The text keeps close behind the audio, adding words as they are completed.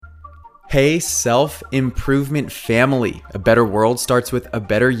Hey, self-improvement family. A better world starts with a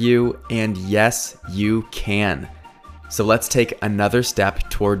better you, and yes, you can. So let's take another step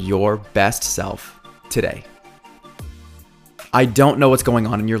toward your best self today. I don't know what's going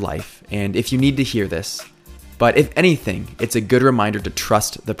on in your life, and if you need to hear this, but if anything, it's a good reminder to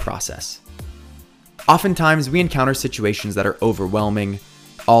trust the process. Oftentimes, we encounter situations that are overwhelming,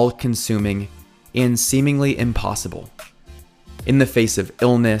 all-consuming, and seemingly impossible. In the face of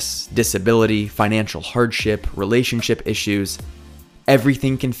illness, disability, financial hardship, relationship issues,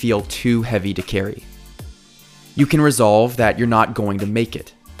 everything can feel too heavy to carry. You can resolve that you're not going to make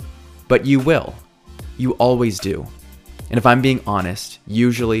it, but you will. You always do. And if I'm being honest,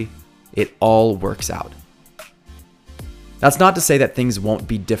 usually it all works out. That's not to say that things won't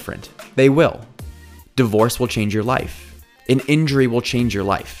be different. They will. Divorce will change your life. An injury will change your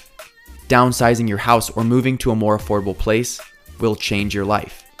life. Downsizing your house or moving to a more affordable place will change your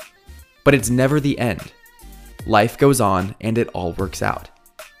life. But it's never the end. Life goes on and it all works out.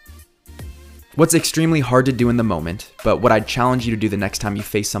 What's extremely hard to do in the moment, but what I'd challenge you to do the next time you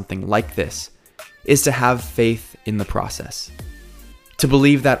face something like this, is to have faith in the process. To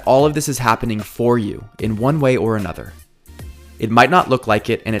believe that all of this is happening for you in one way or another. It might not look like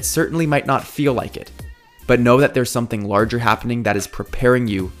it, and it certainly might not feel like it, but know that there's something larger happening that is preparing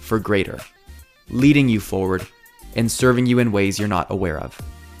you for greater, leading you forward, and serving you in ways you're not aware of.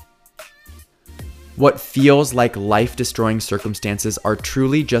 What feels like life-destroying circumstances are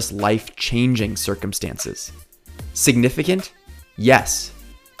truly just life-changing circumstances. Significant? Yes.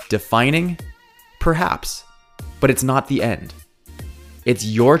 Defining? Perhaps. But it's not the end. It's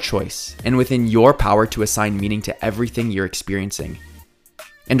your choice and within your power to assign meaning to everything you're experiencing.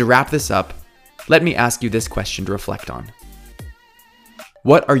 And to wrap this up, let me ask you this question to reflect on.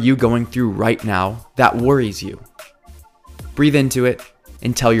 What are you going through right now that worries you? Breathe into it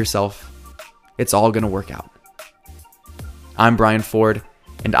and tell yourself, it's all going to work out. I'm Brian Ford,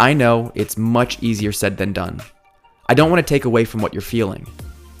 and I know it's much easier said than done. I don't want to take away from what you're feeling,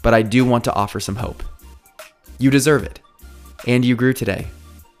 but I do want to offer some hope. You deserve it, and you grew today.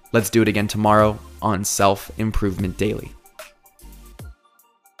 Let's do it again tomorrow on Self Improvement Daily.